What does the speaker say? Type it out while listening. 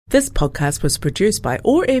This podcast was produced by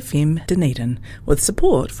OAR FM Dunedin with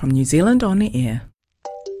support from New Zealand On Air.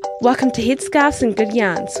 Welcome to Headscarves and Good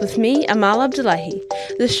Yarns with me, Amal Abdullahi.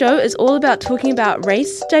 The show is all about talking about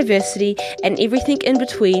race, diversity and everything in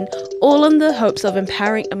between, all in the hopes of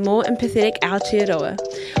empowering a more empathetic Aotearoa.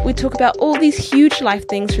 We talk about all these huge life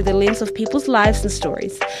things through the lens of people's lives and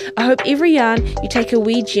stories. I hope every yarn you take a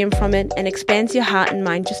wee gem from it and expands your heart and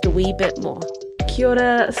mind just a wee bit more. Kia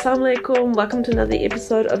ora, assalamu alaikum, welcome to another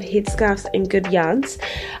episode of Headscarves and Good Yarns.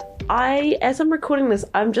 As I'm recording this,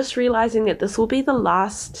 I'm just realizing that this will be the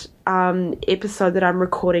last episode that I'm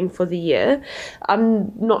recording for the year.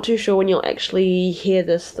 I'm not too sure when you'll actually hear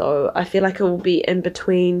this though. I feel like it will be in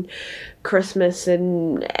between Christmas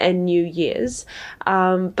and New Year's.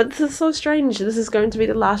 But this is so strange. This is going to be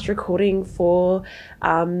the last recording for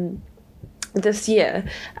this year.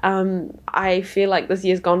 I feel like this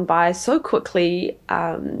year's gone by so quickly,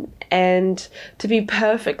 and to be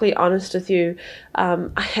perfectly honest with you, I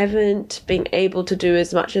haven't been able to do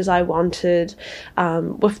as much as I wanted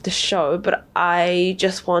with the show, but I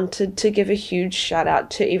just wanted to give a huge shout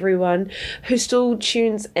out to everyone who still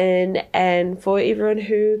tunes in and for everyone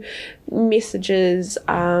who messages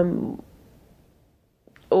or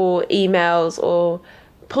emails or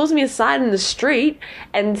pulls me aside in the street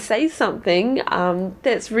and says something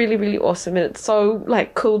that's really, really awesome. And it's so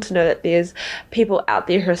cool to know that there's people out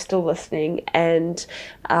there who are still listening. And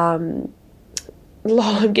I'm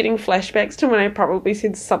getting flashbacks to when I probably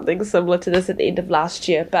said something similar to this at the end of last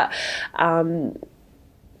year. But I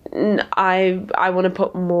want to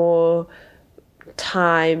put more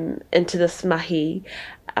time into this mahi.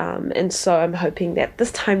 And so I'm hoping that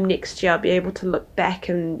this time next year I'll be able to look back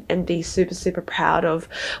and be super, super proud of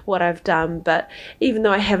what I've done. But even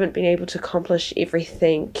though I haven't been able to accomplish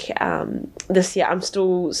everything this year, I'm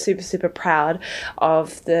still super, super proud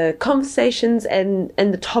of the conversations and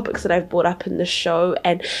the topics that I've brought up in the show,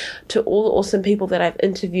 and to all the awesome people that I've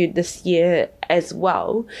interviewed this year as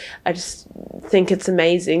well. I just think it's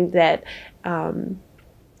amazing that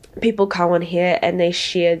people come on here and they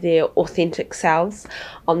share their authentic selves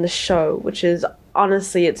on the show, which is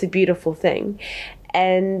honestly, it's a beautiful thing.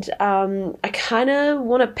 And I kind of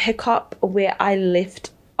want to pick up where I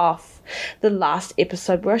left off the last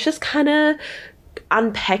episode, where I was just kind of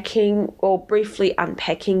briefly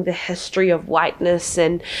unpacking the history of whiteness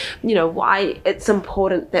and, why it's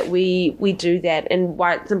important that we do that, and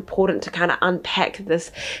why it's important to kind of unpack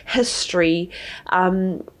this history,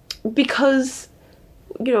 because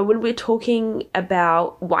when we're talking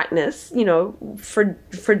about whiteness,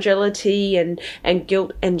 fragility and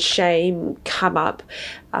guilt and shame come up,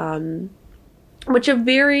 which are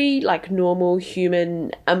very normal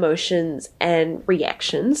human emotions and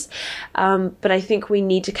reactions. But I think we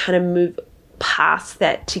need to kind of move past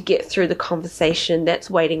that to get through the conversation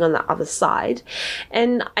that's waiting on the other side.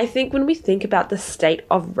 And I think when we think about the state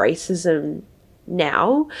of racism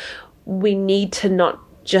now, we need to not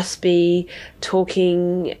just be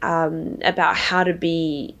talking about how to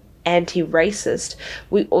be anti-racist.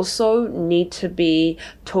 We also need to be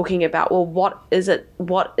talking about, well, what is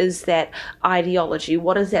that ideology,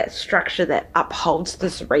 what is that structure that upholds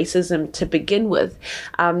this racism to begin with,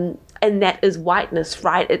 and that is whiteness,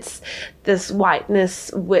 right? It's this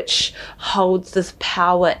whiteness which holds this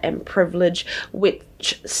power and privilege, which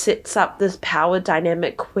sets up this power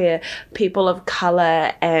dynamic where people of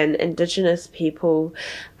colour and Indigenous people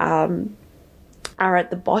are at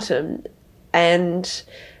the bottom. And,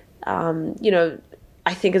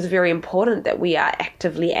 I think it's very important that we are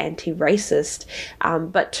actively anti-racist,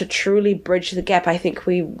 but to truly bridge the gap, I think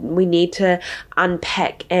we need to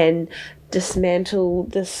unpack and dismantle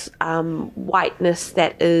this whiteness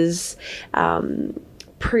that is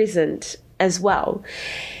present as well.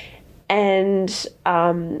 And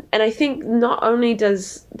I think not only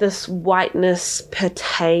does this whiteness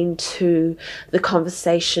pertain to the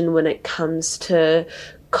conversation when it comes to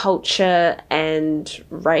culture and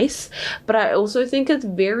race, but I also think it's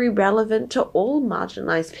very relevant to all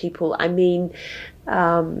marginalized people. I mean,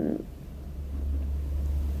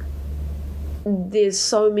 there's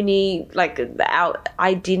so many, our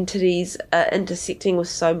identities are intersecting with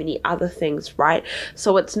so many other things, right?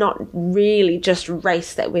 So it's not really just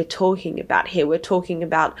race that we're talking about here. We're talking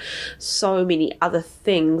about so many other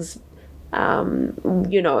things,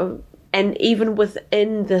 and even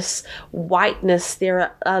within this whiteness,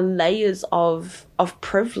 there are layers of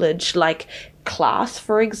privilege, like class,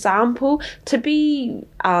 for example, to be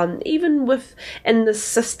even within the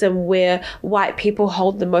system where white people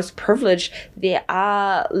hold the most privilege, there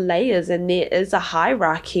are layers and there is a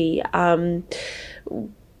hierarchy.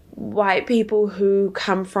 white people who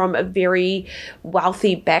come from a very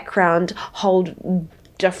wealthy background hold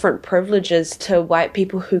different privileges to white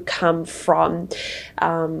people who come from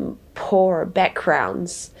poor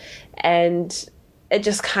backgrounds. And it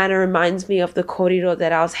just kind of reminds me of the kōrero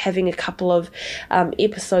that I was having a couple of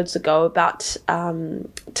episodes ago about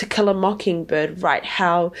To Kill a Mockingbird, right?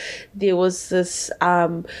 How there was this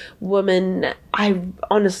woman, I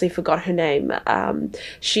honestly forgot her name.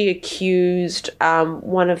 She accused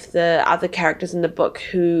one of the other characters in the book,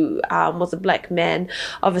 who was a black man,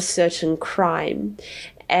 of a certain crime.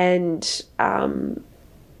 And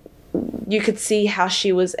you could see how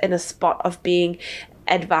she was in a spot of being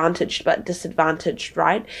advantaged but disadvantaged,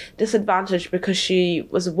 right? Disadvantaged because she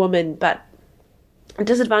was a woman, but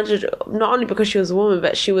disadvantaged not only because she was a woman,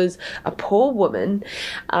 but she was a poor woman,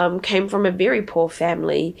 came from a very poor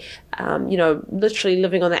family, literally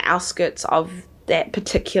living on the outskirts of that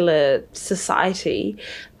particular society.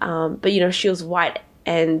 But she was white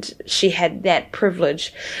and she had that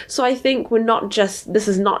privilege. So I think this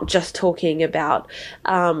is not just talking about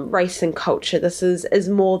race and culture. This is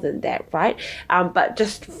more than that, right? But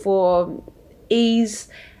just for ease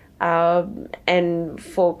and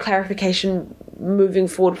for clarification moving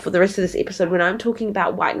forward for the rest of this episode, when I'm talking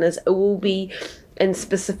about whiteness, it will be in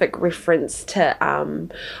specific reference to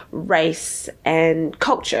race and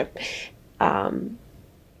culture.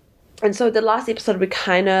 And so the last episode, we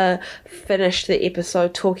kind of finished the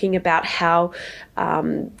episode talking about how,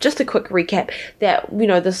 just a quick recap, that,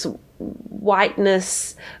 this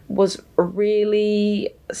whiteness was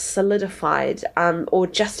really solidified or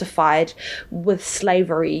justified with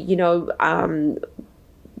slavery.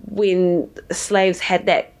 When slaves had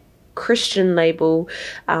that Christian label,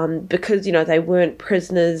 because they weren't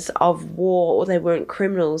prisoners of war or they weren't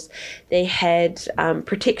criminals, they had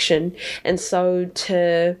protection. And so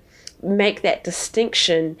to make that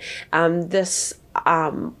distinction, this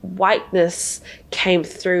whiteness came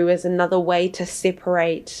through as another way to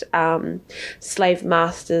separate slave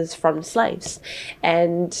masters from slaves.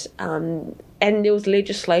 And there was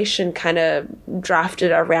legislation kind of drafted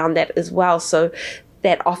around that as well, so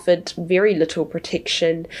that offered very little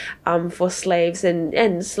protection for slaves,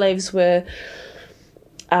 and slaves were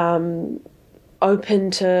open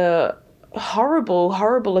to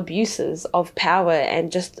horrible abuses of power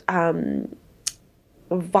and just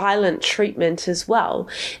violent treatment as well.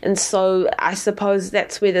 And so I suppose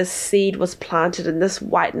that's where the seed was planted, and this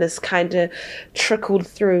whiteness kind of trickled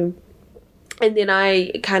through. And then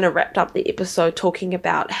I kind of wrapped up the episode talking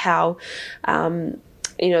about how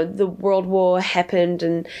the World War happened,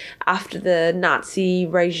 and after the Nazi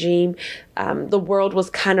regime, the world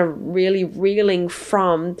was kind of really reeling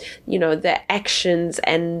from, the actions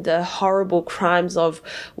and the horrible crimes of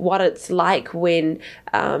what it's like when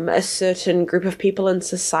a certain group of people in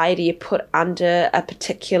society are put under a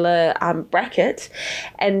particular bracket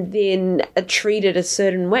and then are treated a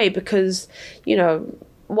certain way because,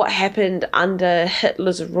 what happened under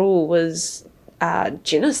Hitler's rule was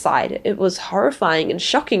genocide. It was horrifying and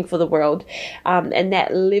shocking for the world, and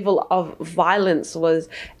that level of violence was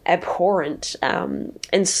abhorrent.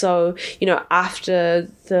 And so, after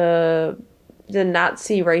the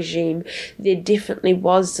Nazi regime, there definitely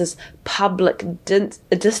was this public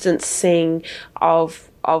distancing of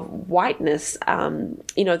whiteness,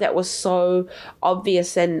 that was so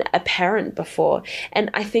obvious and apparent before. And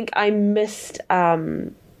I think I missed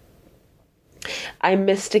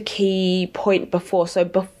a key point before. So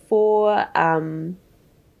before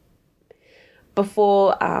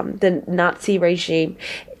the Nazi regime,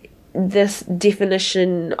 this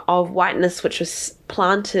definition of whiteness, which was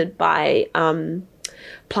planted by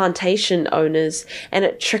plantation owners, and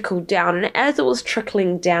it trickled down. And as it was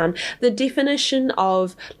trickling down, the definition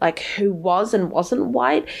of who was and wasn't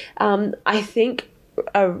white, I think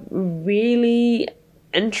a really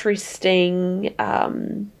interesting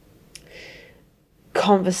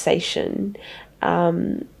conversation,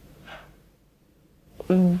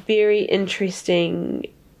 very interesting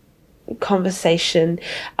conversation.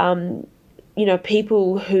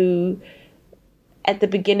 People who at the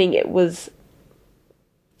beginning, it was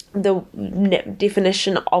the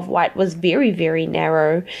definition of white was very, very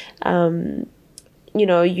narrow.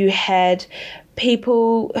 You had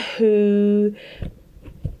people who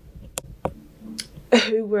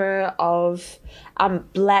were of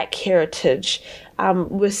black heritage,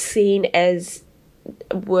 were seen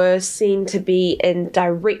to be in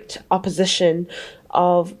direct opposition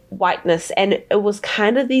of whiteness, and it was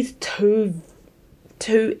kind of these two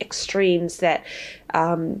extremes that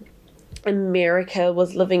America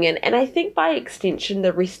was living in, and I think by extension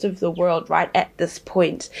the rest of the world, right at this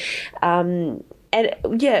point.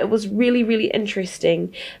 yeah, it was really, really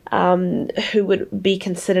interesting who would be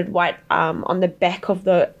considered white on the back of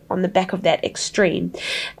that extreme.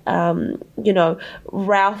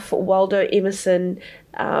 Ralph Waldo Emerson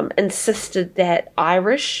insisted that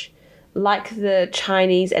Irish, like the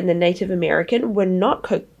Chinese and the Native American, were not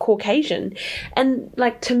Caucasian. And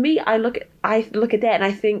like, to me, I look at that and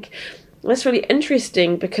I think that's really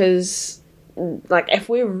interesting, because like, if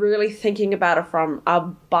we're really thinking about it from a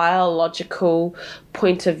biological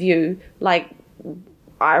point of view, like,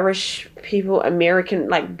 Irish people, American,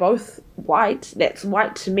 like, both white, that's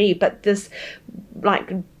white to me. But this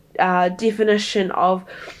like definition of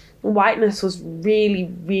whiteness was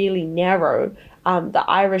really, really narrow. The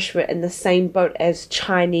Irish were in the same boat as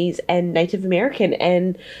Chinese and Native American,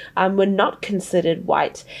 and were not considered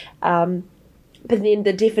white. But then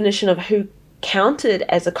the definition of who counted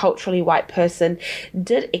as a culturally white person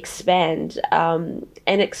did expand,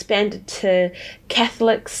 and expanded to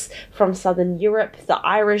Catholics from Southern Europe, the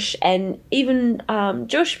Irish, and even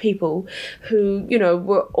Jewish people who,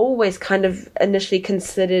 were always kind of initially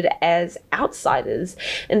considered as outsiders.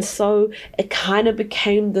 And so it kind of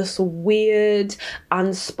became this weird,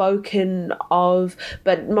 unspoken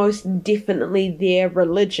but most definitely their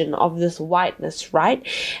religion of this whiteness, right?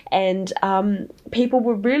 And people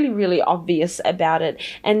were really, really obvious about it.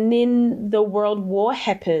 And then the World War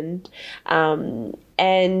happened, and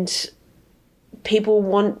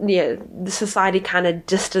the society kind of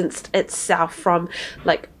distanced itself from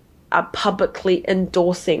like publicly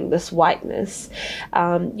endorsing this whiteness.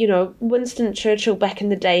 Winston Churchill back in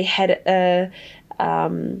the day had a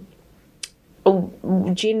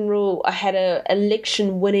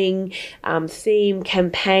election winning theme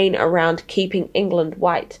campaign around keeping England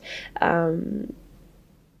white,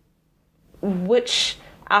 which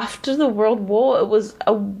after the World War, it was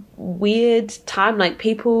a weird time. Like,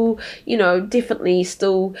 people, definitely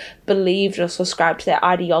still believed or subscribed to that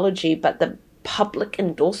ideology, but the public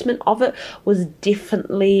endorsement of it was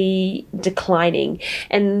definitely declining.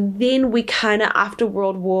 And then we kind of, after the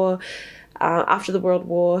World War,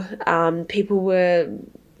 people were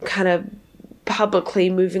kind of publicly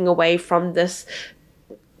moving away from this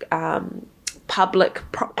public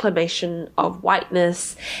proclamation of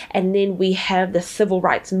whiteness. And then we have the civil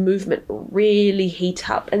rights movement really heat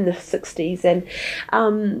up in the 60s. And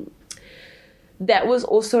that was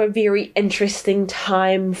also a very interesting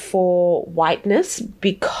time for whiteness,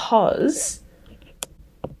 because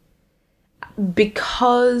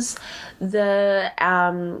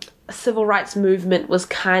the civil rights movement was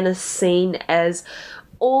kind of seen as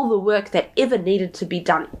all the work that ever needed to be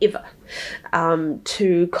done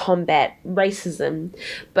to combat racism.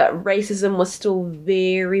 But racism was still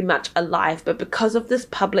very much alive. But because of this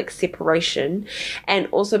public separation, and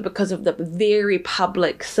also because of the very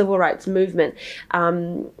public civil rights movement,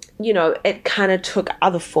 it kind of took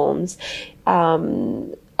other forms.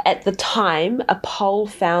 At the time, a poll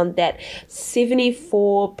found that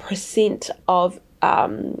 74% of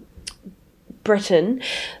Britain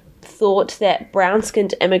thought that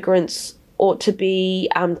brown-skinned immigrants ought to be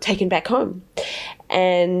taken back home.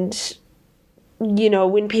 And,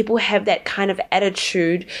 when people have that kind of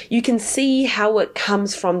attitude, you can see how it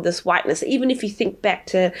comes from this whiteness. Even if you think back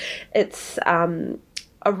to its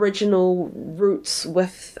original roots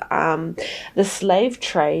with the slave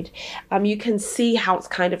trade, you can see how it's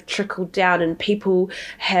kind of trickled down, and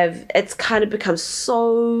it's kind of become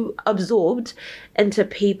so absorbed into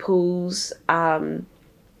people's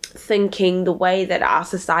thinking, the way that our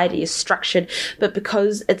society is structured. But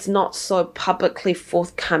because it's not so publicly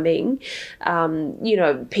forthcoming,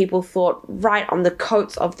 people thought, right on the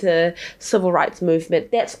coats of the civil rights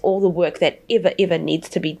movement, that's all the work that ever needs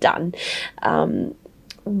to be done,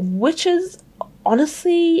 which is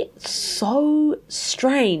honestly so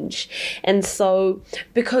strange. And so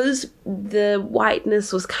because the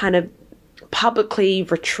whiteness was kind of publicly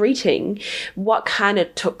retreating, what kind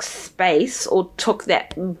of took space or took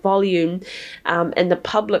that volume in the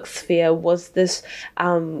public sphere was this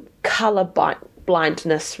color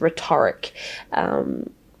blindness rhetoric.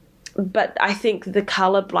 But I think the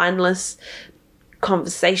color blindness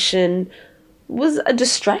conversation was a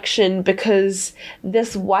distraction, because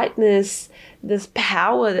this whiteness, this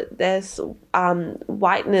power that this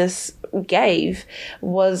whiteness gave,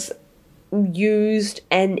 was used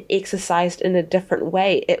and exercised in a different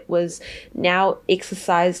way. It was now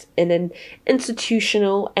exercised in an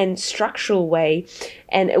institutional and structural way.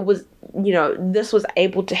 And it was, this was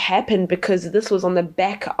able to happen because this was on the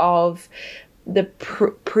back of the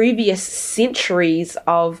previous centuries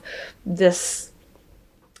of this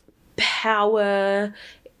power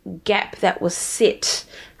gap that was set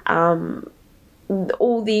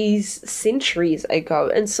all these centuries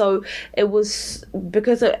ago. And so it was,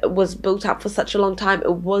 because it was built up for such a long time,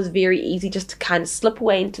 it was very easy just to kind of slip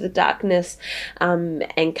away into the darkness,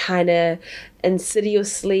 and kind of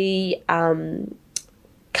insidiously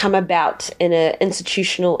come about in an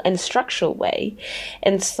institutional and structural way.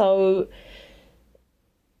 And so,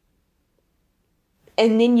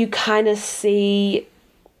 and then you kind of see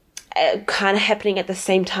kind of happening at the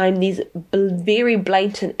same time these very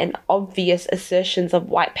blatant and obvious assertions of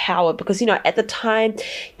white power, because, you know, at the time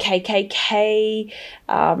KKK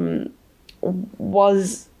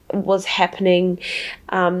was happening,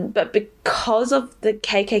 but because of the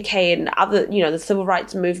KKK and other, you know, the civil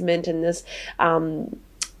rights movement and this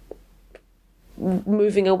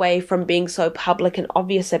moving away from being so public and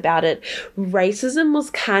obvious about it, racism was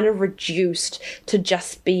kind of reduced to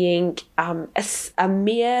just being a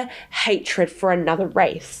mere hatred for another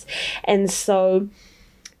race. And so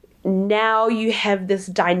now you have this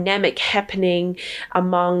dynamic happening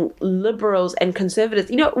among liberals and conservatives,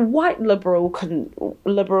 you know, white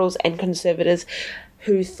liberals and conservatives,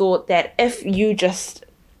 who thought that if you just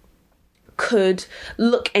could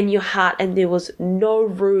look in your heart and there was no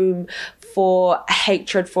room for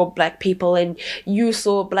hatred for black people, and you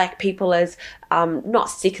saw black people as not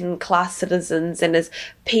second-class citizens and as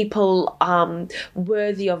people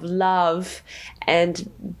worthy of love and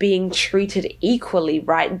being treated equally,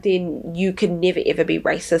 right, then you can never ever be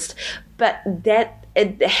racist. But that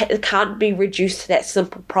it can't be reduced to that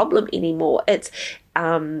simple problem anymore. It's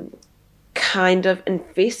kind of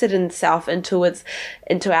infested itself into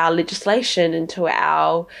our legislation, into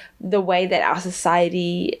the way that our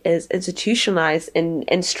society is institutionalized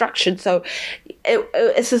and structured. So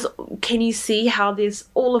it's just, can you see how there's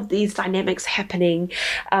all of these dynamics happening,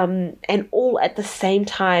 and all at the same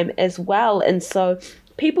time as well? And so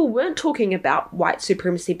people weren't talking about white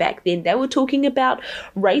supremacy back then. They were talking about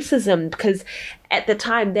racism, because at the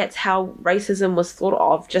time, that's how racism was thought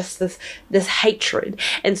of, just this hatred.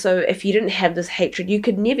 And so if you didn't have this hatred, you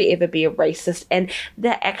could never ever be a racist. And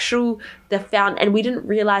and we didn't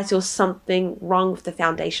realize there was something wrong with the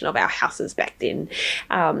foundation of our houses back then.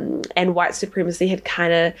 And white supremacy had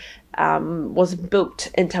kind of was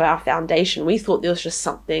built into our foundation. We thought there was just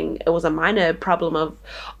something, it was a minor problem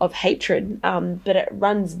of hatred, but it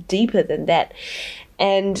runs deeper than that.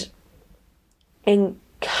 And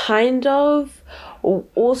kind of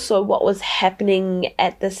also what was happening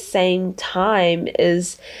at the same time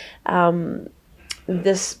is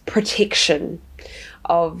this protection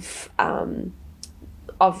of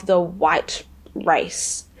the white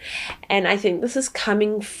race. And I think this is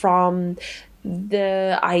coming from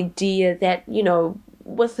the idea that, you know,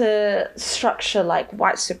 with a structure like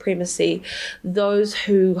white supremacy, those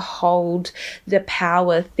who hold the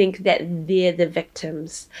power think that they're the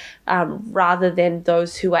victims, rather than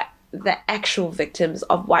those who are the actual victims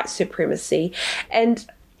of white supremacy. And,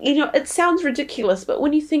 you know, it sounds ridiculous, but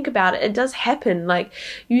when you think about it, it does happen. Like,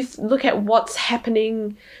 you look at what's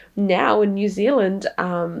happening now in New Zealand,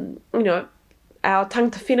 you know, our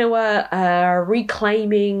tangata whenua are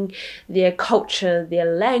reclaiming their culture, their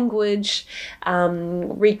language,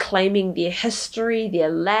 reclaiming their history, their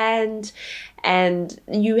land, and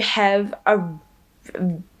you have a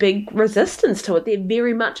big resistance to it. There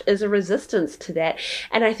very much is a resistance to that.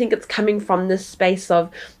 And I think it's coming from this space of,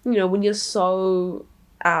 you know, when you're so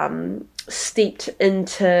steeped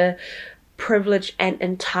into privilege and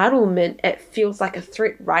entitlement, it feels like a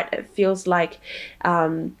threat, right? It feels like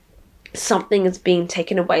something is being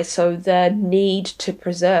taken away. So the need to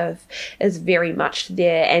preserve is very much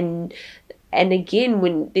there. And again,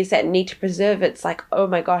 when there's that need to preserve, it's like, oh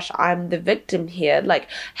my gosh, I'm the victim here. Like,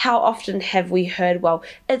 how often have we heard, well,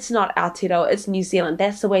 it's not Aotearoa, it's New Zealand.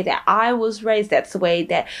 That's the way that I was raised. That's the way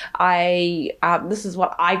that this is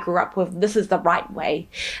what I grew up with. This is the right way.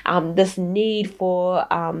 This need for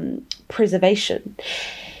preservation.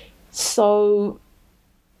 So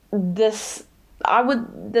this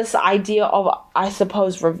idea of, I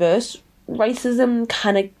suppose, reverse racism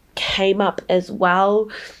kind of came up as well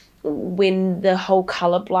when the whole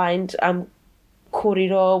colorblind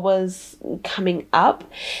kōrero was coming up.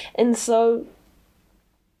 And so,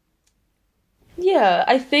 yeah,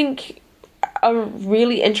 I think a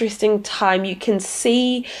really interesting time. You can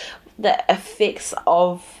see the effects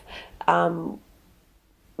of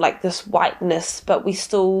like this whiteness, but we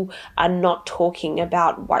still are not talking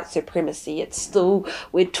about white supremacy. It's still,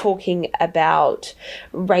 we're talking about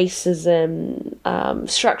racism,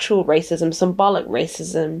 structural racism, symbolic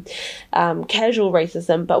racism, casual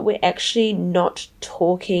racism, but we're actually not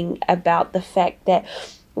talking about the fact that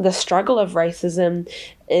the struggle of racism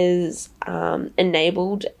is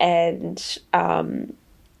enabled, and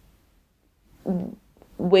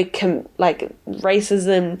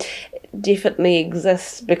racism definitely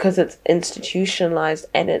exists because it's institutionalized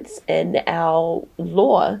and it's in our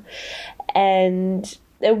law. And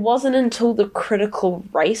it wasn't until the critical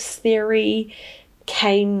race theory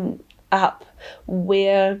came up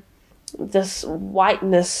where this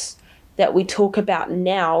whiteness that we talk about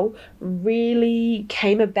now really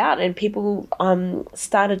came about, and people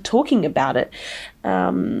started talking about it.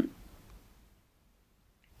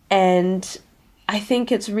 And I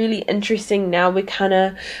think it's really interesting now we're kind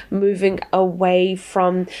of moving away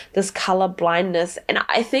from this color blindness. And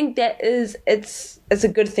I think it's a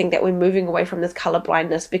good thing that we're moving away from this color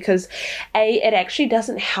blindness, because it actually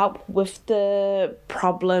doesn't help with the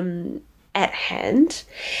problem at hand.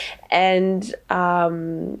 And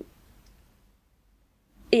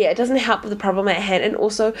it doesn't help with the problem at hand. And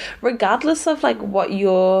also, regardless of like what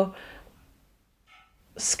your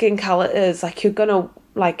skin color is, like you're gonna,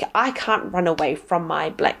 like, I can't run away from my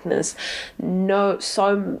blackness. No,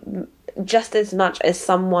 so just as much as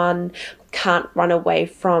someone can't run away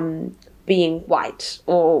from being white,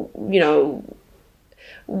 or, you know,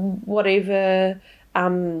 whatever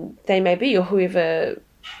they may be, or whoever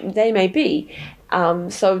they may be.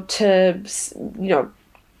 So to, you know,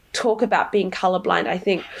 talk about being colorblind, I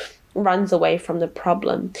think runs away from the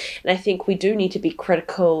problem. And I think we do need to be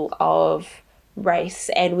critical of race,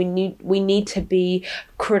 and we need to be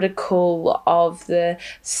critical of the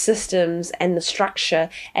systems and the structure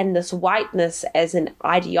and this whiteness as an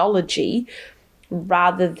ideology,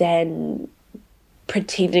 rather than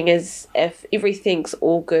pretending as if everything's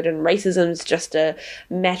all good and racism's just a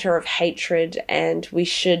matter of hatred, and we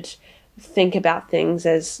should think about things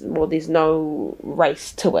as, well, there's no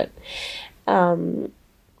race to it.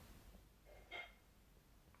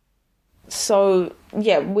 So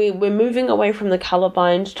yeah, we're moving away from the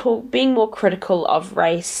colorblind, being more critical of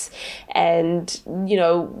race, and, you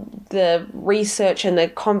know, the research and the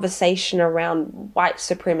conversation around white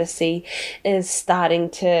supremacy is starting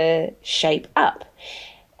to shape up.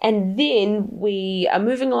 And then we are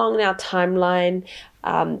moving along in our timeline.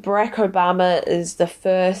 Barack Obama is the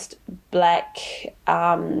first Black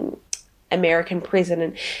American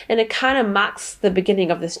president, and it kind of marks the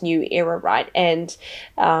beginning of this new era, right? And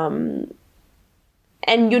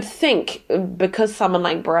you'd think, because someone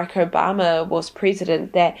like Barack Obama was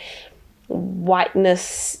president, that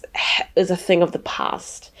whiteness is a thing of the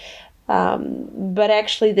past. But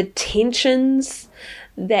actually the tensions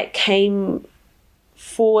that came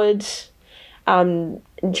forward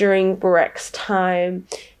during Barack's time,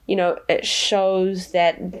 you know, it shows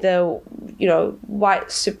that the, you know,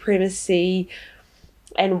 white supremacy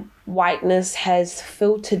and whiteness has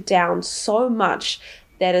filtered down so much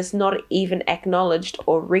that is not even acknowledged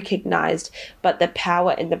or recognized, but the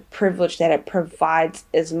power and the privilege that it provides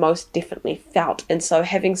is most definitely felt. And so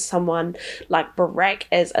having someone like Barack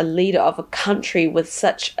as a leader of a country with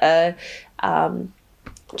such a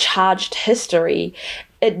charged history,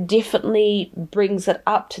 it definitely brings it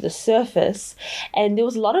up to the surface. And there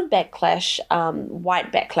was a lot of backlash,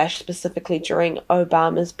 white backlash specifically during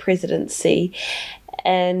Obama's presidency,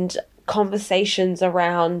 and conversations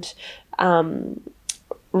around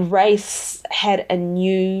race had a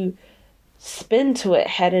new spin to it,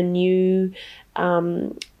 had a new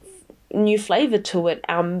flavor to it,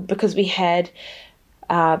 because we had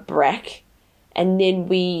Barack, and then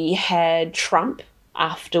we had Trump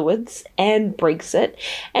afterwards, and Brexit.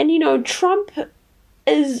 And, you know, Trump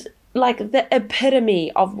is like the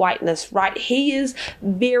epitome of whiteness, right? He is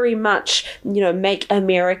very much, you know, make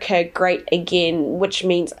America great again, which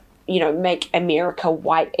means, you know, make America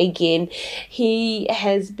white again. He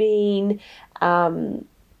has been,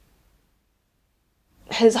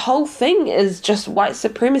 his whole thing is just white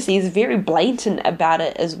supremacy. He's very blatant about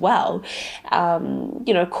it as well.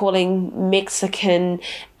 You know, calling Mexican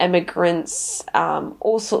immigrants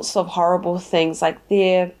all sorts of horrible things, like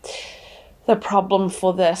they're the problem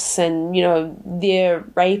for this, and, you know, they're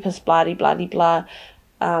rapists, blah, blah, blah, blah.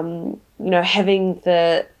 You know, having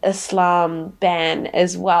the Islam ban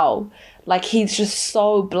as well. Like, he's just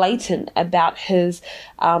so blatant about his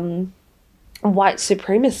white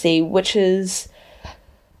supremacy, which is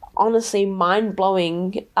honestly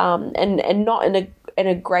mind-blowing, and not in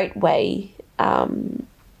a great way.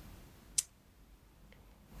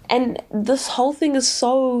 And this whole thing is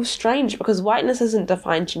so strange, because whiteness isn't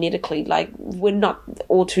defined genetically. Like, we're not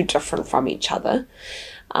all too different from each other.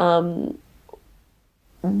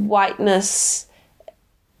 Whiteness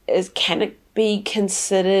can it be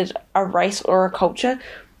considered a race or a culture?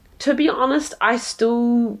 To be honest, I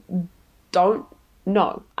still don't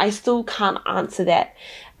know. I still can't answer that.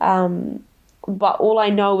 But all I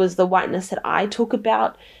know is the whiteness that I talk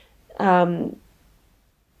about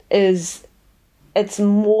is it's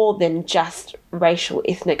more than just racial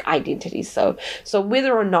ethnic identity. So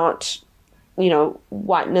whether or not, you know,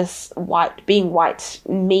 being white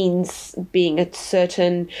means being a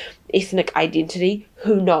certain ethnic identity,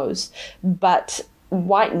 who knows? But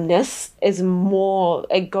whiteness is more,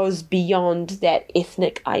 it goes beyond that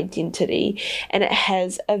ethnic identity, and it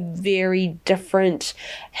has a very different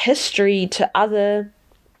history to other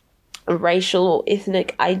racial or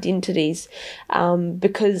ethnic identities,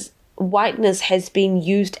 because whiteness has been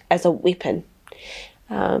used as a weapon.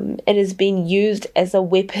 It has been used as a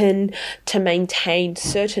weapon to maintain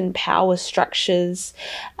certain power structures.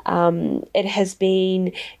 It has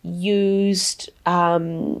been used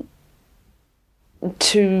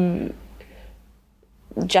to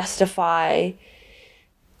justify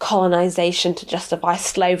colonization, to justify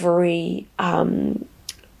slavery, and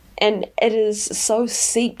it is so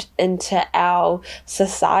seeped into our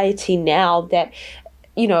society now that,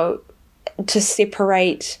 you know, to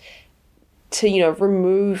separate, to, you know,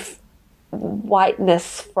 remove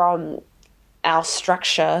whiteness from our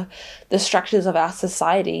structure, the structures of our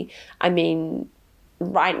society. I mean,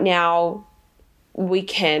 right now we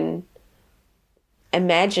can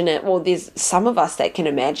imagine it. Well, there's some of us that can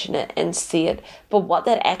imagine it and see it, but what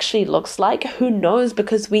that actually looks like, who knows,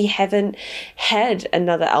 because we haven't had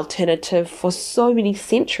another alternative for so many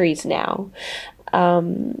centuries now.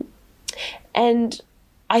 And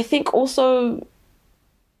I think also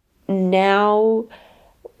now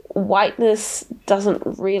whiteness doesn't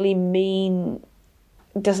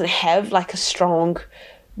have like a strong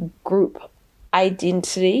group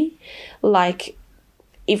identity. Like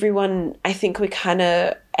everyone, I think we're kind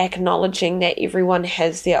of acknowledging that everyone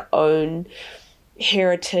has their own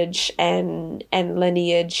heritage and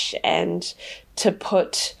lineage, and to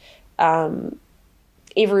put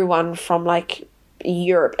everyone from like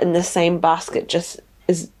Europe in the same basket just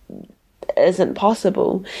isn't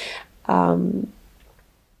possible.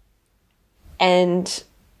 And,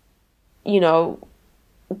 you know,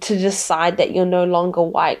 to decide that you're no longer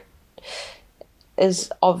white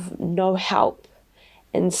is of no help.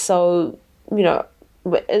 And so, you know,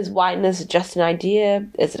 is whiteness just an idea?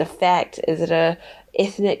 Is it a fact? Is it a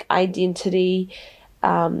ethnic identity?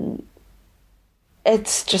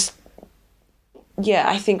 It's just, yeah,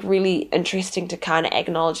 I think really interesting to kind of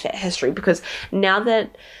acknowledge that history, because now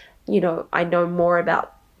that, you know, I know more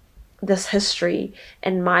about this history,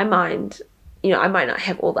 in my mind, you know, I might not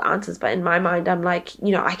have all the answers, but in my mind, I'm like,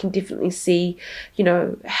 you know, I can definitely see, you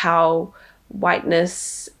know, how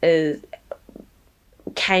whiteness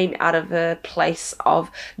came out of a place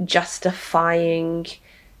of justifying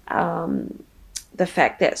the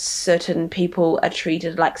fact that certain people are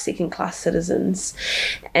treated like second-class citizens,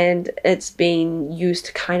 and it's been used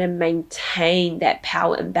to kind of maintain that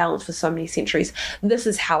power imbalance for so many centuries. This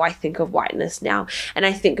is how I think of whiteness now, and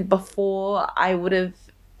I think before I would have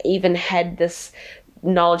even had this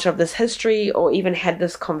knowledge of this history or even had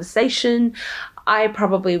this conversation, I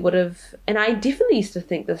probably would have, and I definitely used to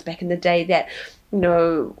think this back in the day, that, you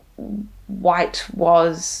know, white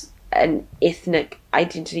was an ethnic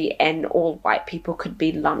identity and all white people could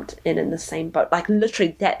be lumped in the same boat. Like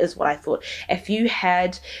literally that is what I thought. If you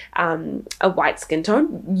had a white skin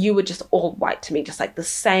tone, you were just all white to me, just like the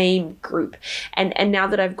same group. And now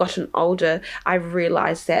that I've gotten older, I've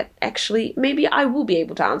realized that actually maybe I will be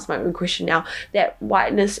able to answer my own question now, that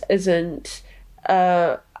whiteness isn't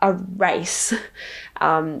a race.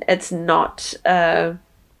 It's not an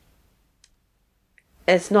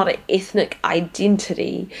ethnic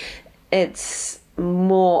identity. It's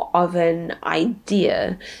more of an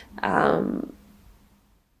idea, but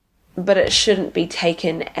it shouldn't be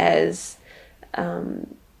taken as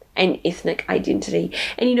an ethnic identity.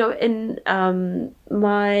 And, you know, in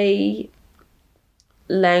my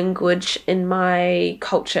language, in my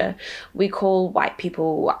culture, we call white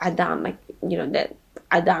people Adan, like, you know, that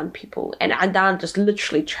Adan people, and Adan just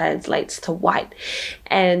literally translates to white.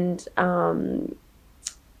 And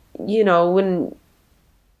you know, when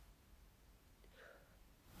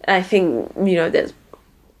I think, you know, that's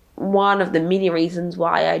one of the many reasons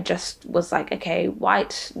why I just was like, okay,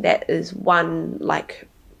 white, that is one like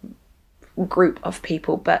group of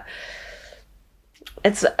people, but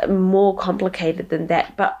it's more complicated than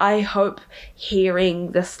that. But I hope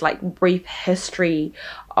hearing this like brief history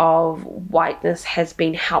of whiteness has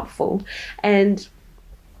been helpful. And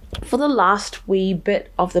for the last wee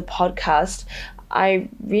bit of the podcast, I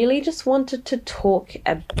really just wanted to talk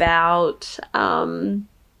about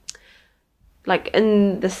like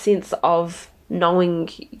in the sense of knowing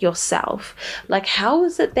yourself. Like, how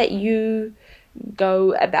is it that you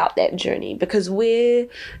go about that journey? Because we're,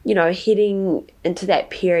 heading into that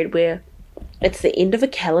period where it's the end of a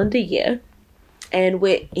calendar year and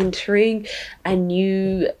we're entering a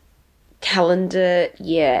new calendar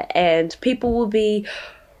year, and people will be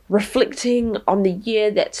reflecting on the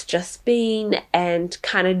year that's just been and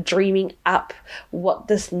kind of dreaming up what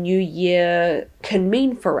this new year can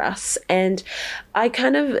mean for us. And I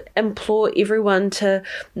kind of implore everyone to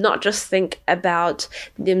not just think about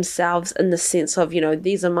themselves in the sense of,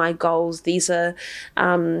 these are my goals, these are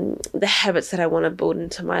the habits that I want to build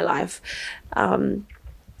into my life.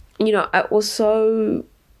 I also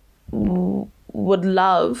would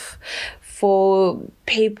love for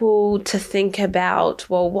people to think about,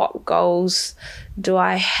 well, what goals do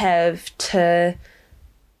I have to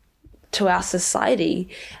our society?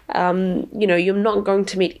 You're not going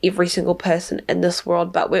to meet every single person in this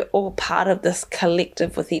world, but we're all part of this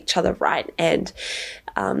collective with each other, right? And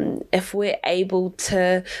if we're able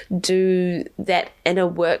to do that inner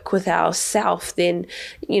work with ourselves, then,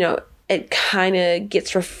 it kind of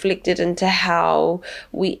gets reflected into how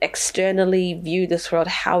we externally view this world,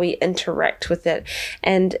 how we interact with it.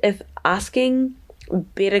 And if asking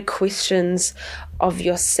better questions of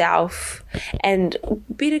yourself and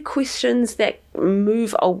better questions that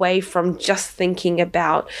move away from just thinking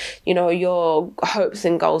about, your hopes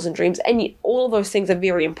and goals and dreams, and all of those things are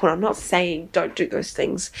very important. I'm not saying don't do those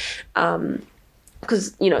things.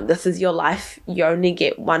 Because, this is your life. You only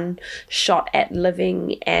get one shot at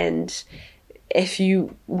living. And if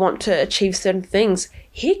you want to achieve certain things,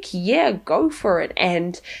 heck yeah, go for it.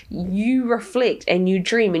 And you reflect and you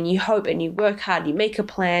dream and you hope and you work hard, you make a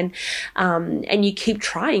plan, and you keep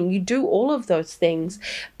trying. You do all of those things.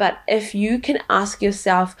 But if you can ask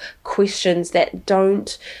yourself questions that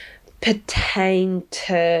don't pertain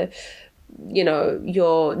to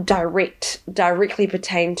your directly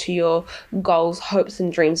pertain to your goals, hopes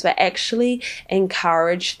and dreams, but actually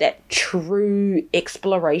encourage that true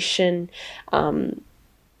exploration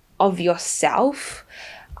of yourself,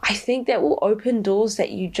 I think that will open doors that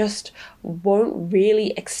you just won't really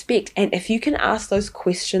expect. And if you can ask those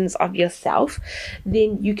questions of yourself,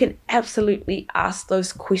 then you can absolutely ask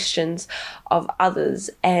those questions of others.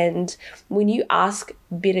 And when you ask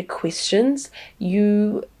better questions,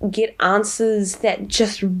 you get answers that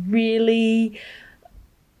just really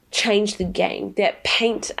change the game, that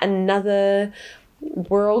paint another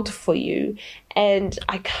world for you. And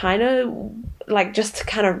I kind of just to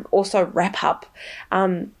kind of also wrap up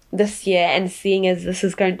this year, and seeing as this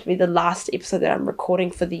is going to be the last episode that I'm recording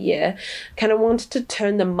for the year, kind of wanted to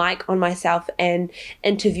turn the mic on myself and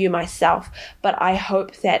interview myself. But I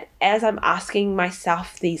hope that as I'm asking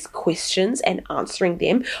myself these questions and answering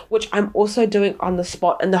them, which I'm also doing on the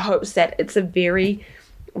spot in the hopes that it's a very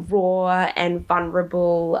raw and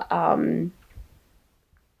vulnerable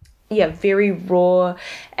very raw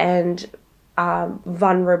and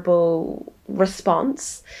vulnerable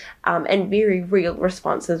response, and very real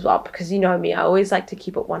response as well, because me, I always like to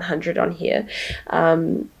keep it 100 on here.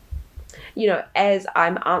 As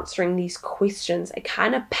I'm answering these questions, it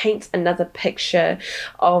kind of paints another picture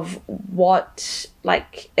of what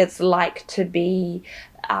it's like to be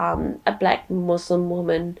a Black Muslim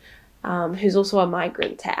woman who's also a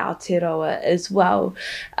migrant to Aotearoa as well.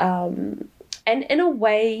 And in a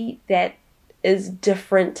way that is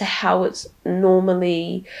different to how it's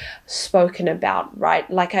normally spoken about, right?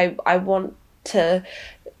 I want to,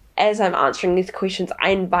 as I'm answering these questions,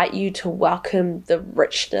 I invite you to welcome the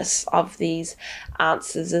richness of these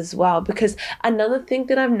answers as well. Because another thing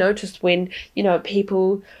that I've noticed when,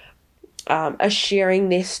 people are sharing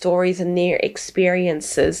their stories and their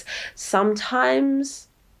experiences, sometimes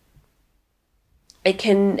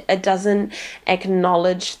it doesn't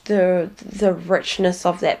acknowledge the richness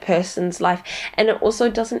of that person's life, and it also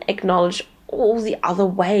doesn't acknowledge all the other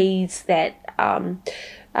ways that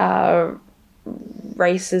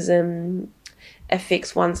racism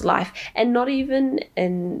affects one's life. And not even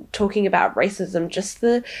in talking about racism, just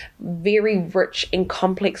the very rich and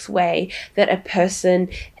complex way that a person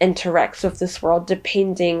interacts with this world,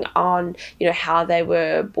 depending on how they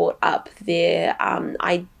were brought up, their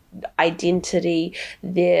identity,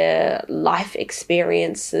 their life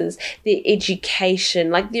experiences, their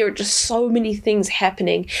education. There are just so many things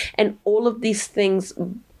happening, and all of these things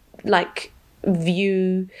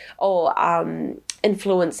view or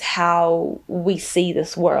influence how we see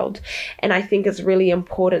this world. And I think it's really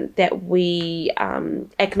important that we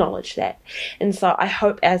acknowledge that. And so I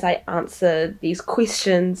hope as I answer these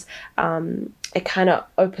questions, it kind of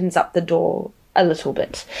opens up the door a little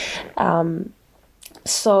bit.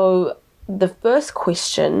 So the first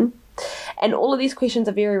question, and all of these questions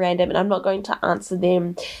are very random, and I'm not going to answer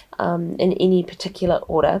them in any particular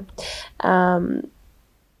order.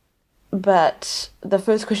 But the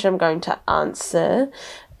first question I'm going to answer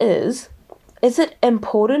is it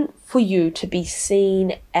important for you to be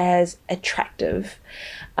seen as attractive?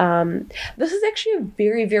 This is actually a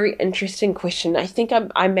very, very interesting question. I think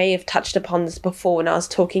I may have touched upon this before when I was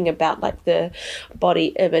talking about like the body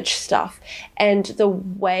image stuff. And the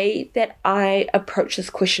way that I approach this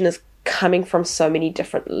question is coming from so many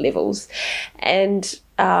different levels. And,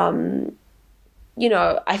 I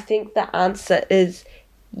think the answer is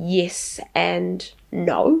yes and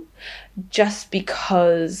no, just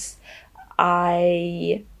because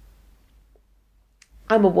I'm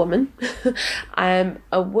a woman. I'm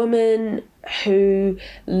a woman who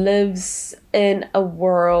lives in a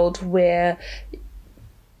world where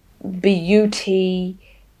beauty,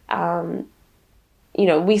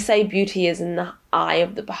 we say beauty is in the eye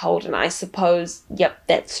of the beholder, and I suppose, yep,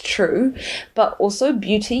 that's true. But also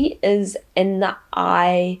beauty is in the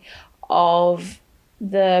eye of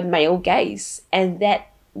the male gaze, and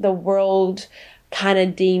that the world kind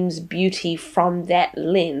of deems beauty from that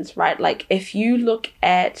lens, right? Like if you look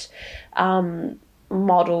at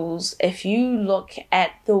models, if you look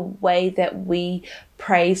at the way that we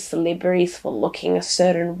praise celebrities for looking a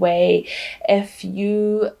certain way, if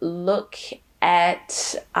you look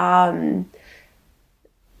at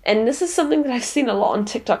and this is something that I've seen a lot on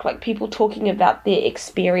TikTok, like people talking about their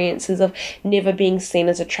experiences of never being seen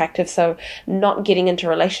as attractive, so not getting into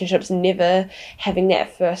relationships, never having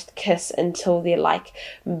that first kiss until they're like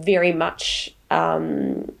very much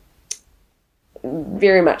into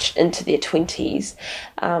their 20s,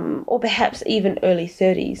 or perhaps even early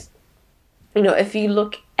 30s. If you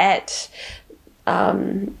look at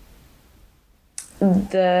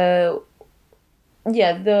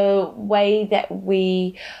the way that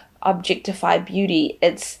we objectify beauty,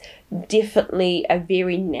 it's definitely a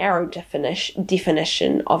very narrow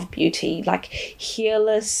definition of beauty, like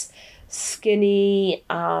hairless, skinny,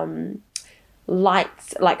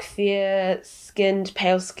 light, like fair-skinned,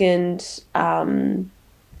 pale-skinned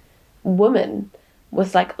women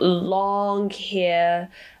with like long hair,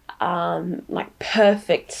 like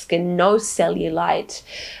perfect skin, no cellulite,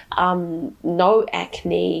 no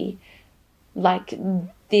acne. Like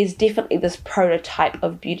there's definitely this prototype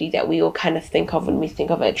of beauty that we all kind of think of when we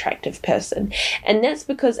think of an attractive person. And that's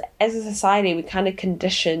because as a society, we're kind of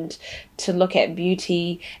conditioned to look at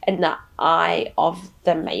beauty in the eye of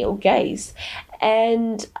the male gaze.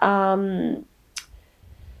 And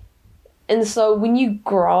so when you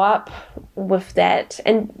grow up with that,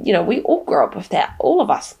 and, we all grow up with that, all of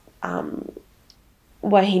us,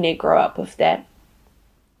 wahine grow up with that,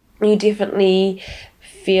 you definitely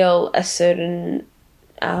feel a certain,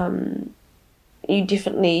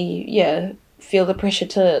 feel the pressure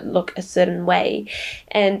to look a certain way.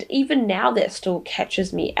 And even now that still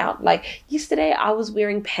catches me out. Like yesterday I was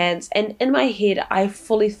wearing pants, and in my head I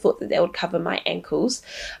fully thought that they would cover my ankles,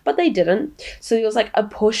 but they didn't. So there was like a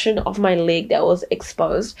portion of my leg that was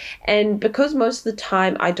exposed, and because most of the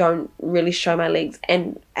time I don't really show my legs,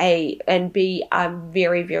 and B, I'm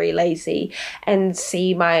very, very lazy, and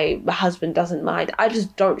C, my husband doesn't mind, I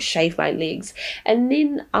just don't shave my legs. And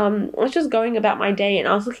then I was just going about my day, and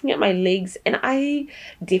I was looking at my legs, and I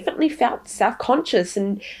definitely felt self-conscious,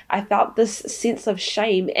 and I felt this sense of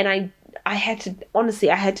shame, and I had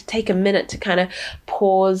to take a minute to kind of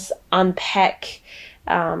pause, unpack,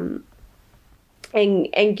 and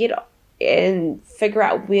get and figure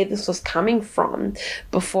out where this was coming from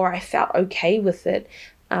before I felt okay with it.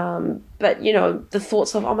 But the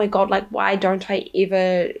thoughts of, oh my God, like, why don't I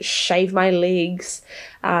ever shave my legs?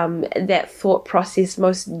 That thought process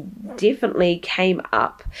most definitely came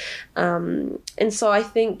up. And so I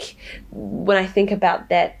think when I think about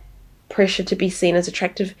that pressure to be seen as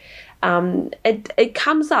attractive, it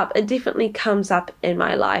comes up. It definitely comes up in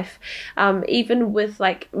my life. Even with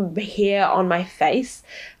like hair on my face,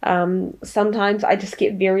 sometimes I just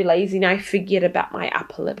get very lazy and I forget about my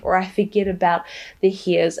upper lip, or I forget about the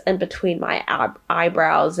hairs in between my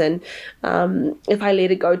eyebrows. And if I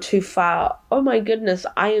let it go too far, oh my goodness,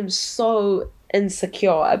 I am so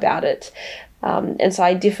insecure about it. And so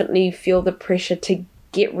I definitely feel the pressure to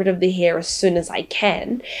get rid of the hair as soon as I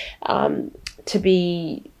can, to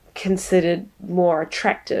be considered more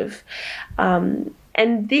attractive. And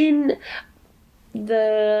then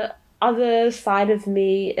the other side of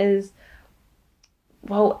me is,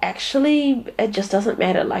 well, actually it just doesn't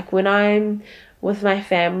matter. Like when I'm with my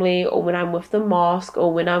family, or when I'm with the mosque,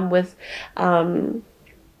 or when I'm with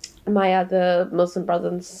my other Muslim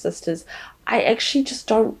brothers and sisters, I actually just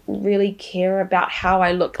don't really care about how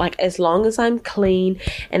I look. Like, as long as I'm clean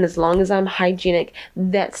and as long as I'm hygienic,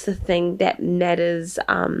 that's the thing that matters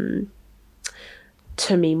to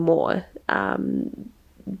me more.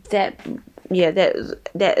 That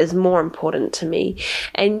is more important to me.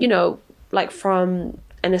 And, like, from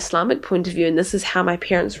an Islamic point of view, and this is how my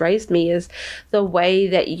parents raised me, is the way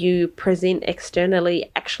that you present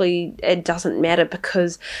externally, actually, it doesn't matter,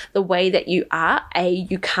 because the way that you are, A,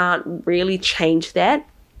 you can't really change that.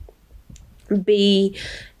 B,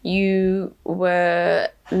 you were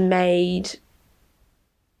made,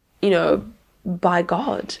 by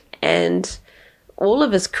God, and all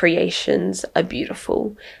of his creations are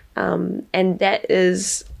beautiful. And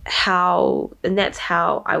that's how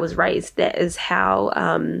I was raised. That is how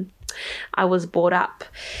I was brought up.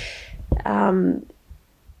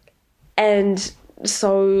 And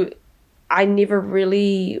so I never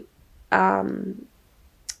really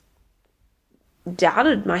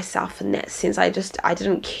doubted myself in that sense. I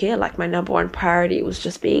didn't care. Like, my number one priority was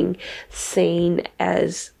just being seen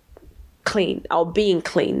as clean, or being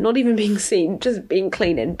clean, not even being seen, just being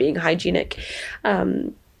clean and being hygienic.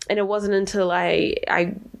 And it wasn't until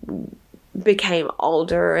I became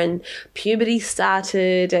older and puberty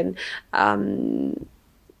started, and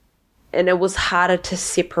it was harder to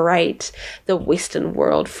separate the Western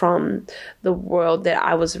world from the world that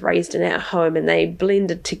I was raised in at home, and they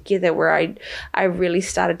blended together, where I really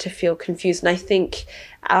started to feel confused. And I think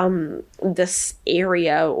this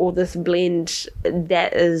area, or this blend,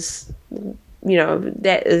 that is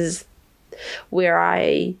where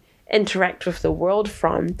I interact with the world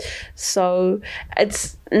from. So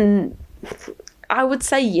it's, I would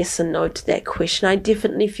say yes and no to that question. I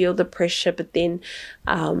definitely feel the pressure, but then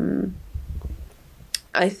I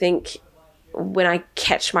think when I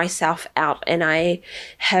catch myself out and I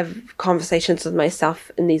have conversations with myself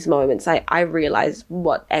in these moments, I realize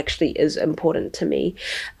what actually is important to me.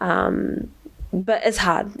 But it's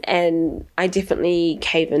hard, and I definitely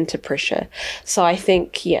cave into pressure. So I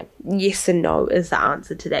think, yes and no is the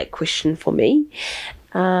answer to that question for me.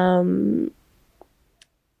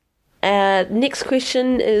 Next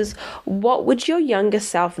question is, what would your younger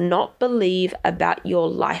self not believe about your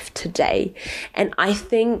life today? And I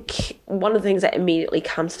think one of the things that immediately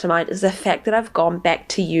comes to mind is the fact that I've gone back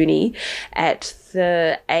to uni at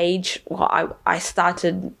the age, I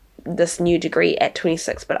started this new degree at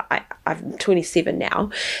 26, but I'm 27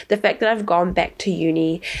 now. The fact that I've gone back to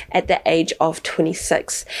uni at the age of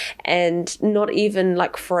 26, and not even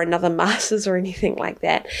like for another master's or anything like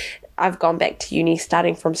that. I've gone back to uni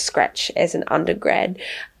starting from scratch as an undergrad.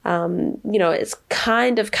 It's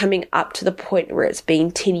kind of coming up to the point where it's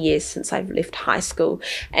been 10 years since I've left high school,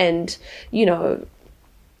 and we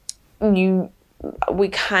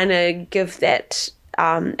kind of give that,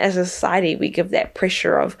 as a society, we give that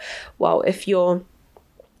pressure of, well, if you're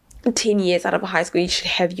 10 years out of high school, you should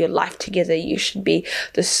have your life together, you should be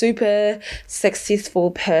the super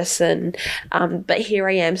successful person. But here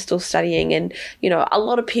I am still studying, and a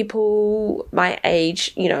lot of people my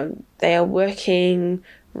age, they are working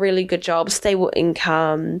really good jobs, stable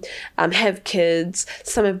income, have kids,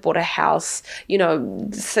 some have bought a house.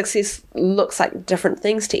 Success looks like different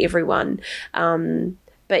things to everyone.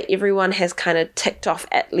 But everyone has kind of ticked off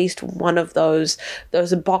at least one of those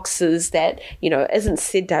boxes that, isn't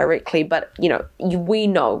said directly, but,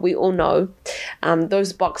 we all know,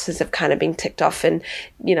 those boxes have kind of been ticked off. And,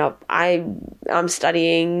 I'm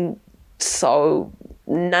studying, so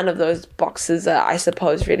none of those boxes are, I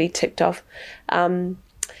suppose, really ticked off. And,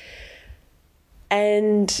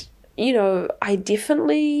 I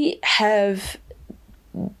definitely have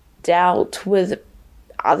dealt with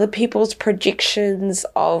other people's projections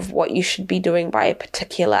of what you should be doing by a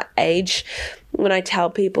particular age. When I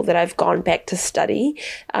tell people that I've gone back to study,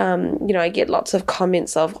 I get lots of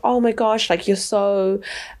comments of, oh my gosh, like, you're so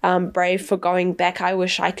brave for going back. I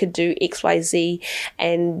wish I could do X, Y, Z.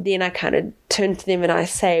 And then I kind of turn to them and I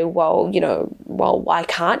say, well, why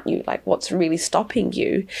can't you? Like, what's really stopping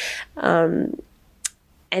you? And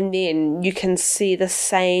then you can see the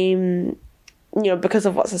same, because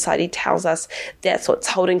of what society tells us, that's what's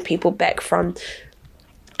holding people back from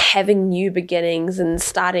having new beginnings and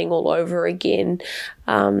starting all over again.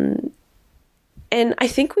 And I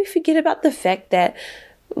think we forget about the fact that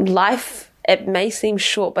life, it may seem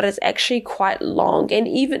short, but it's actually quite long. And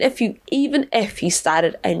even if you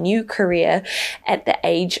started a new career at the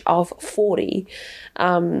age of 40,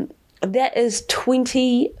 that is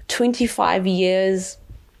 25 years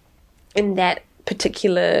in that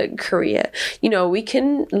particular career. We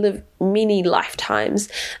can live many lifetimes,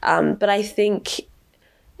 but I think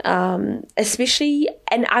especially,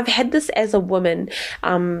 and I've had this as a woman,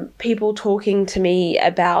 people talking to me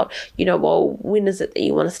about, well, when is it that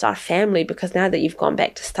you want to start a family? Because now that you've gone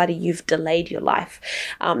back to study, you've delayed your life.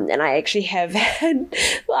 And I actually have had,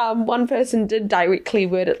 one person did directly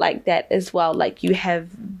word it like that as well, like you have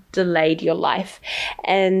delayed your life.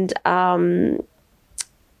 And, and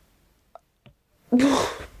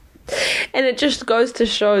it just goes to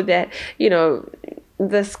show that,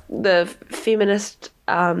 the feminist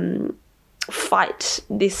fight,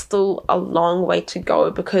 there's still a long way to go,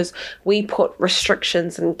 because we put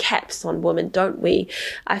restrictions and caps on women, don't we?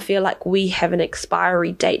 I feel like we have an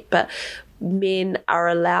expiry date, but men are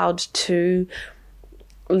allowed to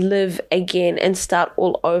live again and start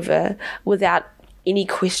all over without any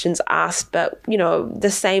questions asked. But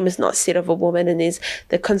the same is not said of a woman, and there's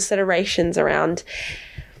the considerations around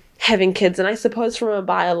having kids. And I suppose from a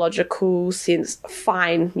biological sense,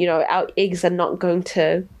 fine, our eggs are not going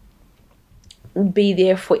to be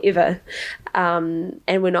there forever, and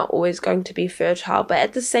we're not always going to be fertile. But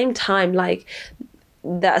at the same time, like,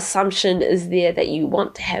 the assumption is there that you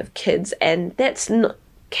want to have kids, and that's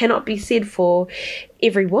cannot be said for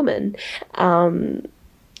every woman.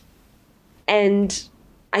 And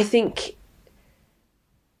I think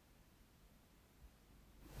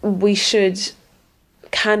we should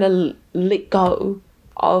kind of let go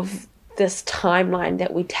of this timeline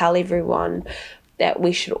that we tell everyone that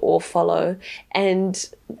we should all follow, and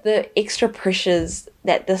the extra pressures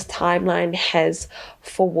that this timeline has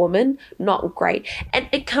for women, not great. And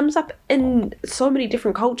it comes up in so many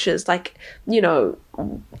different cultures. Like, the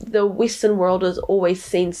Western world is always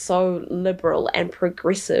seen so liberal and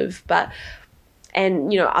progressive,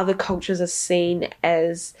 and other cultures are seen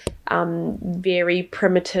as very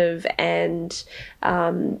primitive and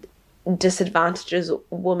disadvantages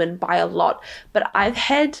women by a lot. But I've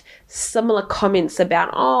had similar comments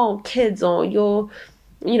about, kids, or you're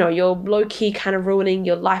low-key kind of ruining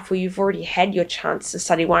your life, where you've already had your chance to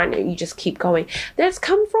study. Why don't you just keep going? That's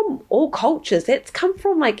come from all cultures. That's come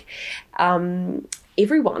from like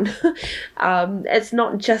everyone. It's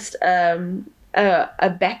not just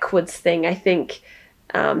a backwards thing. I think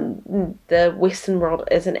the Western world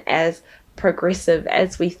isn't as progressive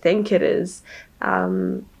as we think it is,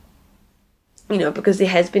 because there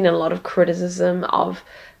has been a lot of criticism of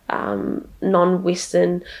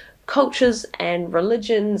non-Western cultures and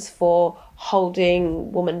religions for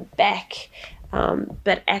holding women back,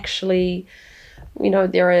 but actually,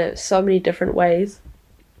 there are so many different ways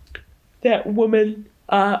that women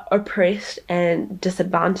are oppressed and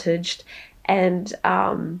disadvantaged, and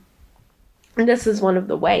this is one of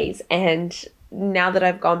the ways. And now that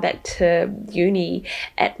I've gone back to uni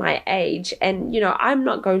at my age, and I'm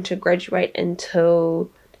not going to graduate until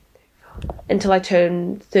I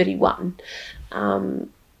turn 31,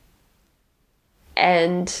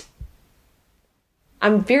 and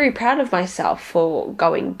I'm very proud of myself for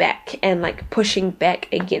going back and like pushing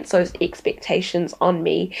back against those expectations on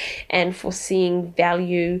me, and for seeing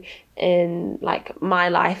value in like my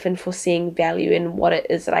life, and for seeing value in what it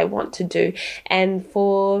is that I want to do, and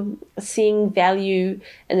for seeing value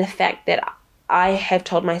in the fact that I have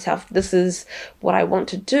told myself this is what I want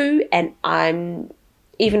to do, and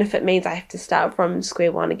even if it means I have to start from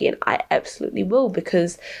square one again, I absolutely will,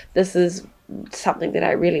 because this is something that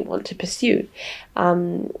I really want to pursue.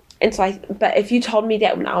 And so but if you told me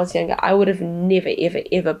that when I was younger, I would have never, ever,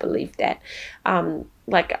 ever believed that.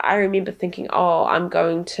 Like, I remember thinking, I'm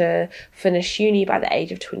going to finish uni by the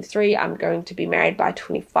age of 23. I'm going to be married by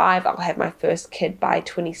 25. I'll have my first kid by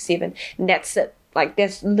 27. And that's it. Like,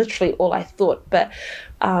 that's literally all I thought. But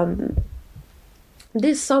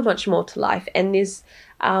there's so much more to life, and there's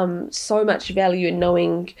so much value in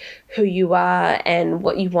knowing who you are and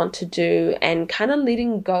what you want to do, and kind of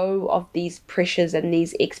letting go of these pressures and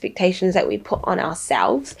these expectations that we put on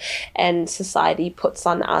ourselves and society puts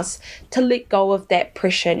on us, to let go of that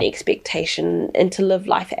pressure and expectation and to live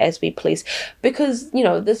life as we please. Because,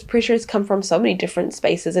 this pressure has come from so many different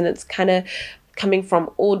spaces, and it's kind of coming from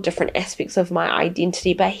all different aspects of my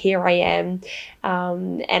identity. But here I am,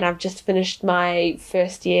 and I've just finished my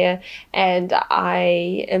first year, and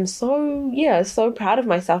I am so proud of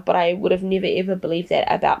myself. But I would have never ever believed that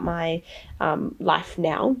about my life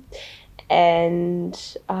now.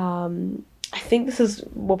 And I think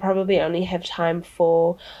we'll probably only have time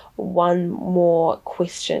for one more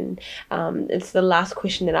question. It's the last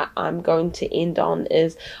question that I'm going to end on,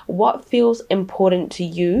 is what feels important to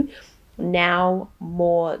you now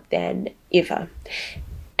more than ever?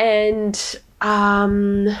 And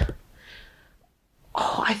I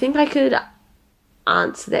think I could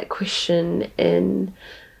answer that question in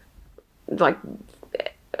like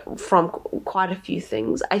from quite a few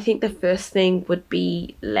things. I think the first thing would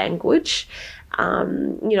be language.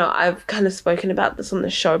 I've kind of spoken about this on the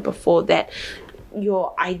show before, that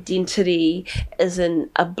your identity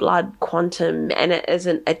isn't a blood quantum and it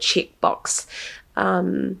isn't a checkbox.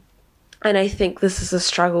 And I think this is a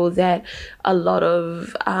struggle that a lot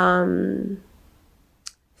of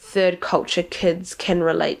third culture kids can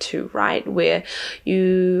relate to, right? Where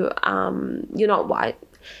you're not white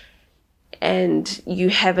and you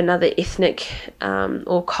have another ethnic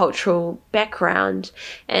or cultural background,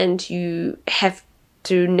 and you have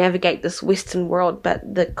to navigate this Western world, but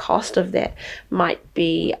the cost of that might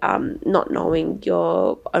be not knowing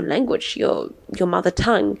your own language, your mother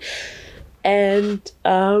tongue. And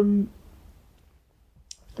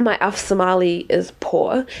my Somali is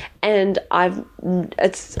poor, and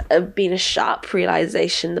it's been a sharp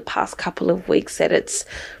realization the past couple of weeks that it's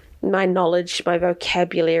my knowledge, my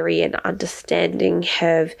vocabulary and understanding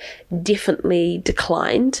have definitely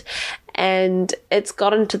declined, and it's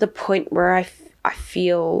gotten to the point where I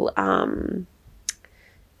feel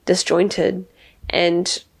disjointed.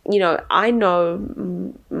 And I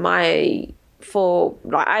know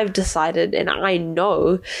I've decided, and I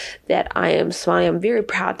know that I am Somali. I'm very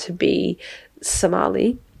proud to be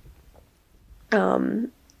Somali.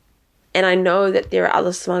 And I know that there are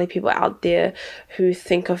other Somali people out there who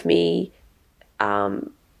think of me,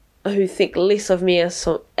 who think less of me as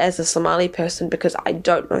a Somali person because I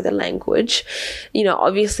don't know the language.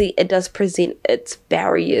 Obviously it does present its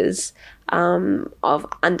barriers of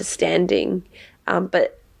understanding,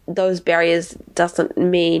 but those barriers doesn't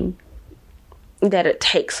mean that it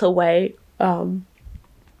takes away from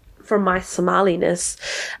my Somaliness,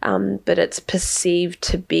 but it's perceived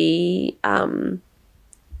to be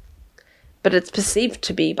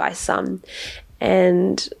by some,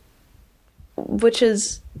 and which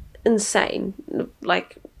is insane.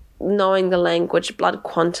 Like, knowing the language, blood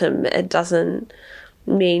quantum, it doesn't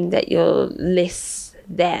mean that you're less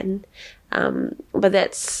than, but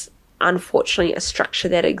that's unfortunately a structure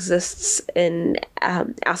that exists in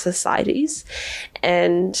our societies,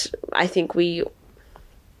 and I think we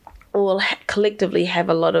all collectively have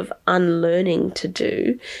a lot of unlearning to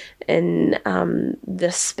do in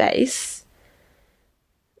this space.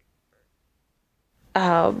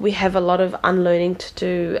 We have a lot of unlearning to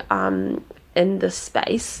do in this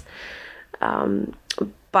space,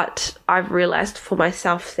 but I've realized for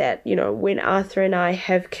myself that when Arthur and I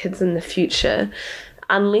have kids in the future,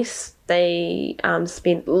 unless they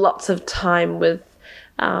spend lots of time with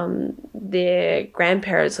their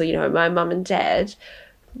grandparents or my mum and dad,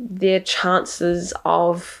 their chances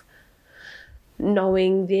of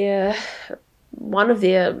knowing one of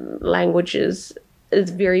their languages is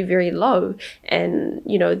very, very low. And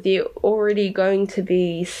they're already going to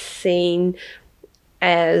be seen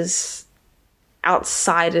as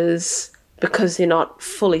outsiders because they're not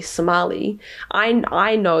fully Somali. I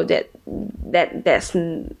know that's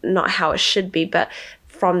not how it should be, but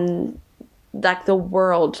from like the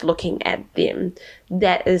world looking at them,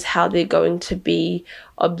 that is how they're going to be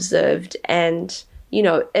observed. And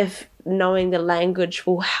if knowing the language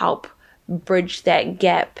will help bridge that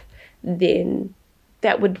gap, then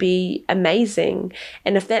that would be amazing.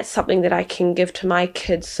 And if that's something that I can give to my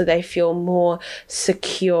kids so they feel more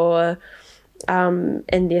secure in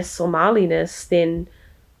their Somaliness, then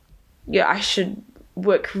I should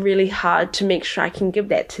work really hard to make sure I can give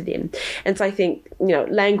that to them. And so I think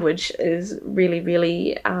language is really,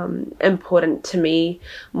 really important to me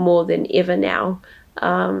more than ever now.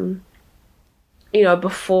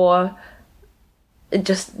 Before it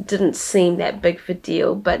just didn't seem that big of a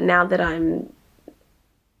deal, but now that I'm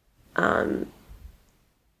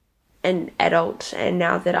an adult, and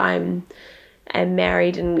now that I'm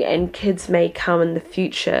married and kids may come in the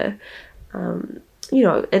future,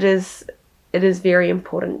 it is very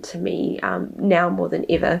important to me now more than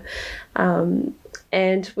ever.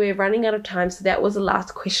 And we're running out of time, so that was the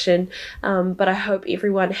last question. But I hope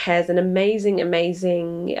everyone has an amazing,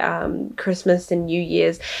 amazing Christmas and New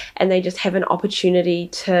Year's, and they just have an opportunity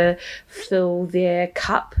to fill their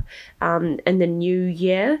cup in the new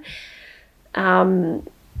year.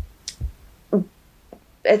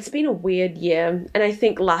 It's been a weird year, and I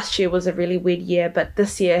think last year was a really weird year, but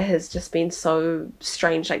this year has just been so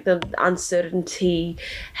strange. Like, the uncertainty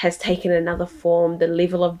has taken another form. The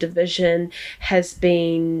level of division has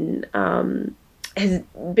been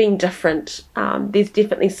different. There's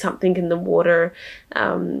definitely something in the water,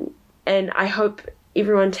 and I hope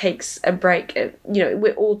everyone takes a break.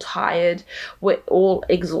 We're all tired, we're all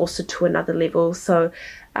exhausted to another level, so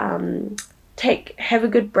have a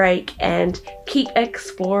good break and keep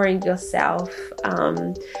exploring yourself,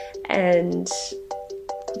 and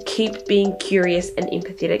keep being curious and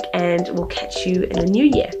empathetic, and we'll catch you in the new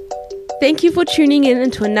year. Thank you for tuning in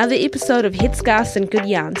into another episode of Headscarves and Good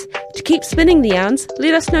Yarns. To keep spinning the yarns,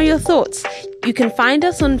 let us know your thoughts. You can find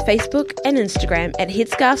us on Facebook and Instagram at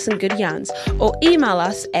Headscarves and Good Yarns, or email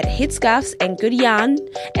us at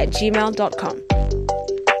headscarvesandgoodyarn@gmail.com.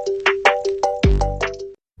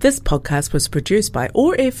 This podcast was produced by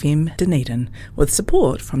OAR FM Dunedin with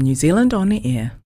support from New Zealand On the Air.